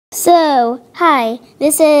So, hi,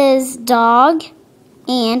 this is Dog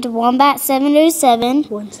and Wombat 707.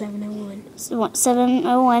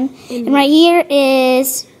 1701. And right here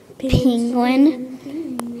is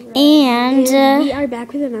Penguin. And we are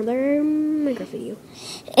back with another Minecraft video.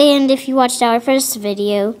 And if you watched our first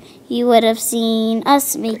video, you would have seen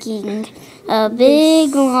us making a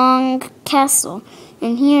big, long castle.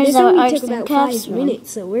 And here's our arts took and about crafts 5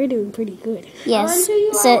 minutes, so we're doing pretty good. Yes.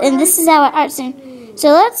 And this is our arts and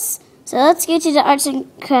let's go to the arts and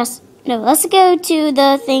crafts. No, let's go to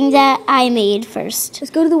the thing that I made first. Let's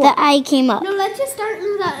go to the that I came up. No, let's just start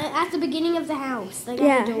at the beginning of the house, like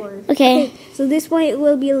at the door. Okay. So this way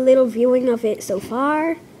will be a little viewing of it so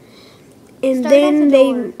far, and Start at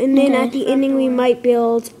the door. at the ending we might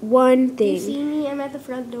build one You thing. see me? I'm at the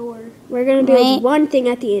front door. We're gonna build one thing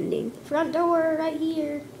at the ending. Front door right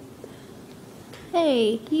here.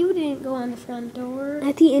 Hey, you didn't go on the front door.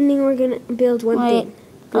 At the ending, we're gonna build one thing.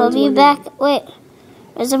 I'll be back. Wait.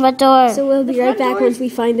 Where's the front door? So we'll be right back once we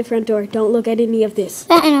find the front door. Don't look at any of this.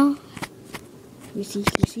 I know. You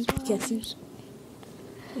can't see.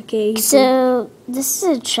 Okay. So this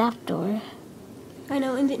is a trap door. I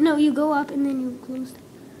know. And no, you go up and then you close.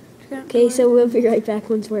 Okay, so we'll be right back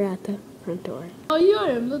once we're at the front door. Oh,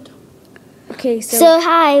 yeah, I'm the. Okay, So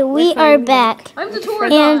hi, we are back. I'm the tour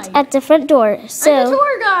And guide. at the front door. So I'm the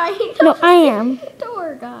tour guide. no, I am.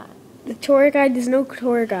 Tour guide. The tour guide, there's no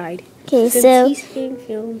tour guide. Okay, Since so he's being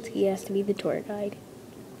filmed, he has to be the tour guide.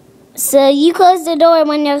 you close the door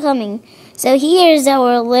when you're coming. So here's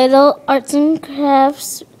our little arts and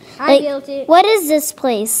crafts. I built it. What is this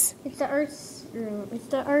place? It's the arts room. It's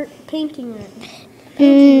the art painting room.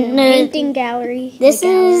 No, Painting gallery. this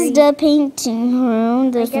is the painting room.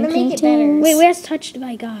 There's gotta some make it better. paintings. Wait, where's touched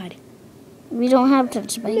by God? We don't have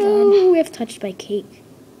touched by God. No, we have touched by cake.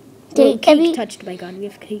 Okay, Cake touched by God. We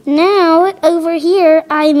have cake. Now, over here,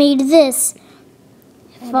 I made this.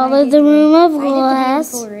 Follow the room of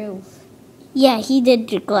glass. Roof. Yeah, he did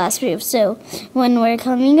the glass roof. So, when we're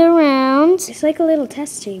coming around, It's like a little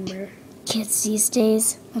test chamber. kids these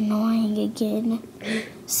days, annoying again.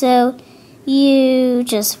 So, you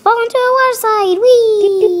just fall into a water slide.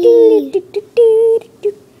 Whee!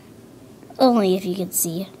 Only if you could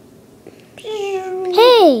see.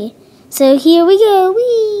 Hey! So here we go.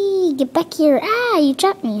 Whee! Get back here. Ah, you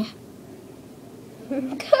trapped me.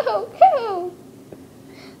 Go.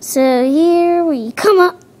 So here we come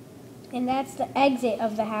up. And that's the exit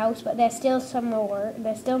of the house, but there's still some more.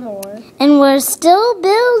 There's still more. And we're still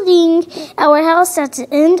building our house at the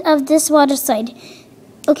end of this water slide.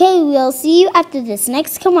 Okay, we'll see you after this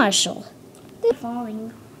next commercial.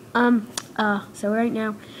 Falling. So right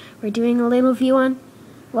now, we're doing a little view on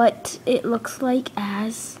what it looks like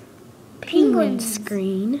as Penguin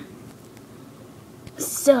screen.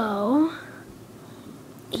 So,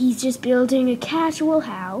 he's just building a casual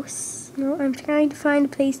house. No, I'm trying to find a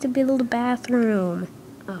place to build a bathroom.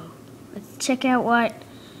 Oh, let's check out what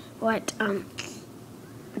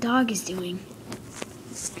Dog is doing.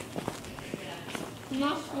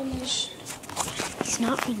 Not finished. He's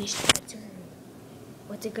not finished.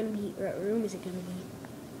 What's it gonna be? What room is it gonna be?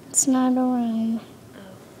 It's not a room.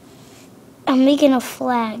 I'm making a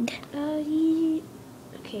flag.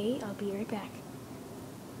 Okay, I'll be right back.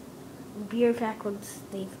 We'll be right back once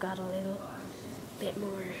they've got a little bit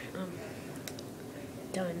more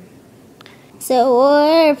done. So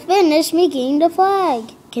we're finished making the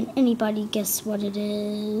flag. Can anybody guess what it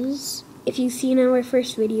is? If you've seen our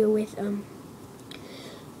first video with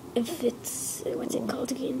if it's what's it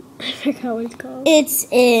called again? I forgot what it's called. It's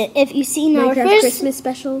if you've seen our Minecraft first Christmas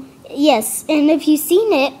special. Yes, and if you've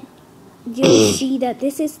seen it, You'll see that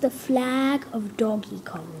this is the flag of Donkey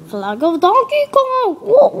Kong. flag of Donkey Kong.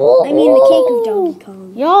 I mean the cake of Donkey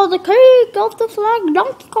Kong. Yeah, the cake of the flag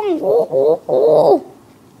Donkey Kong.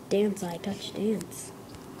 Dance, I touch dance.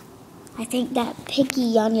 I think that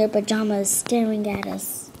piggy on your pajamas is staring at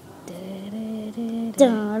us. He's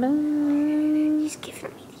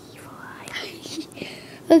giving me the evil eye.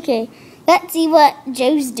 Okay, let's see what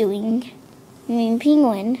Joe's doing. I mean,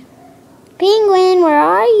 Penguin. Penguin, where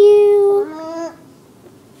are you?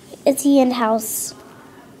 Is he in the house?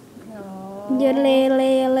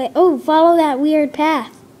 Oh, follow that weird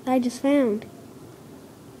path I just found.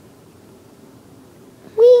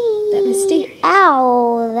 Whee! That mysterious.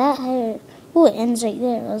 Ow, that hurt. Oh, it ends right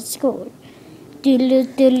there. Let's go.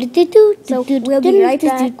 So we'll be right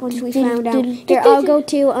back once we found out. Here, I'll go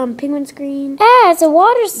to Penguin screen. Ah, it's a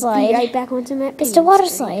water Be slide. right back once I'm at It's the water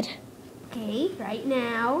screen. slide. Okay, right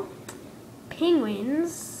now,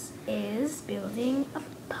 Penguins is building a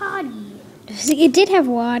potty. It did have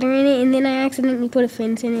water in it, and then I accidentally put a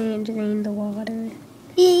fence in it and drained the water.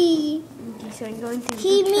 He So I'm going to.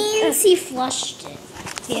 means he flushed it.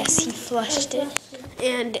 Yes, he flushed it,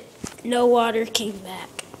 and no water came back.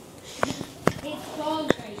 It's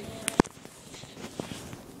clogged right now.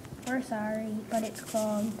 We're sorry, but it's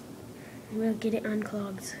clogged. We'll get it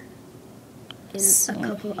unclogged in So- a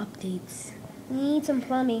couple updates. We need some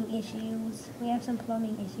plumbing issues. We have some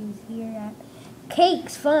plumbing issues here at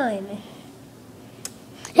Cake's Fun.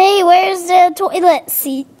 Hey, where's the toilet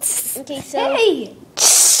seats? Okay, so Hey!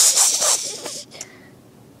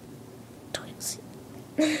 Toilet seat.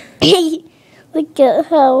 Hey, look at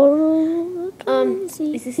how.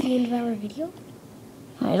 is this the end of our video?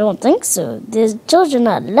 I don't think so. The children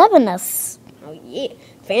are loving us. Oh yeah,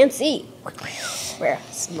 fancy. We're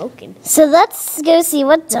smoking. So let's go see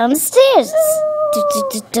what's downstairs.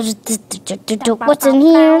 What's in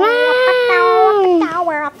here now?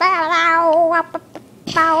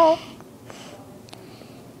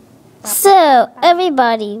 So,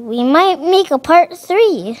 everybody, we might make a part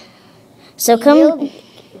 3. So come.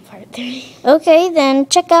 Part 3. Okay, then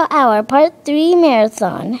check out our part 3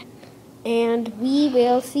 marathon. And we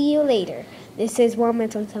will see you later. This is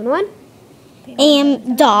 171.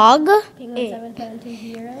 And dog. Penguin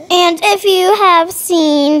 7720. And if you have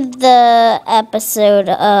seen the episode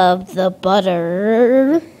of the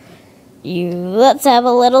butter, let's have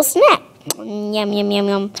a little snack. Yum, yum, yum,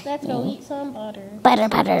 yum. Let's go eat some butter. Butter,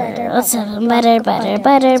 butter. Let's have some butter, butter,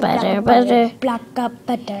 butter, butter, butter. Block up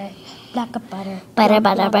butter. Block up butter. Butter,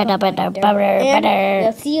 butter, butter, butter, butter, And butter.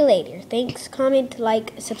 we'll see you later. Thanks, comment,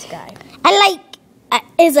 like, subscribe.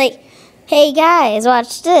 It's like, hey guys,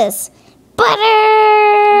 watch this. Butter!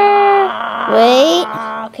 Wait.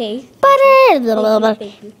 Okay. Butter!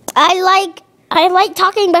 Thank you. I like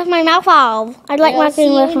talking with my mouth off. I like We'll see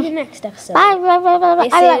talking you with in my the next episode. Bye, bye, bye, bye, bye.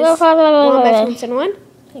 This I like is 171.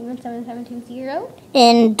 Penguin 7720.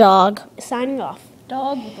 and dog. Signing off.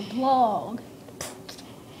 Dog with a blog.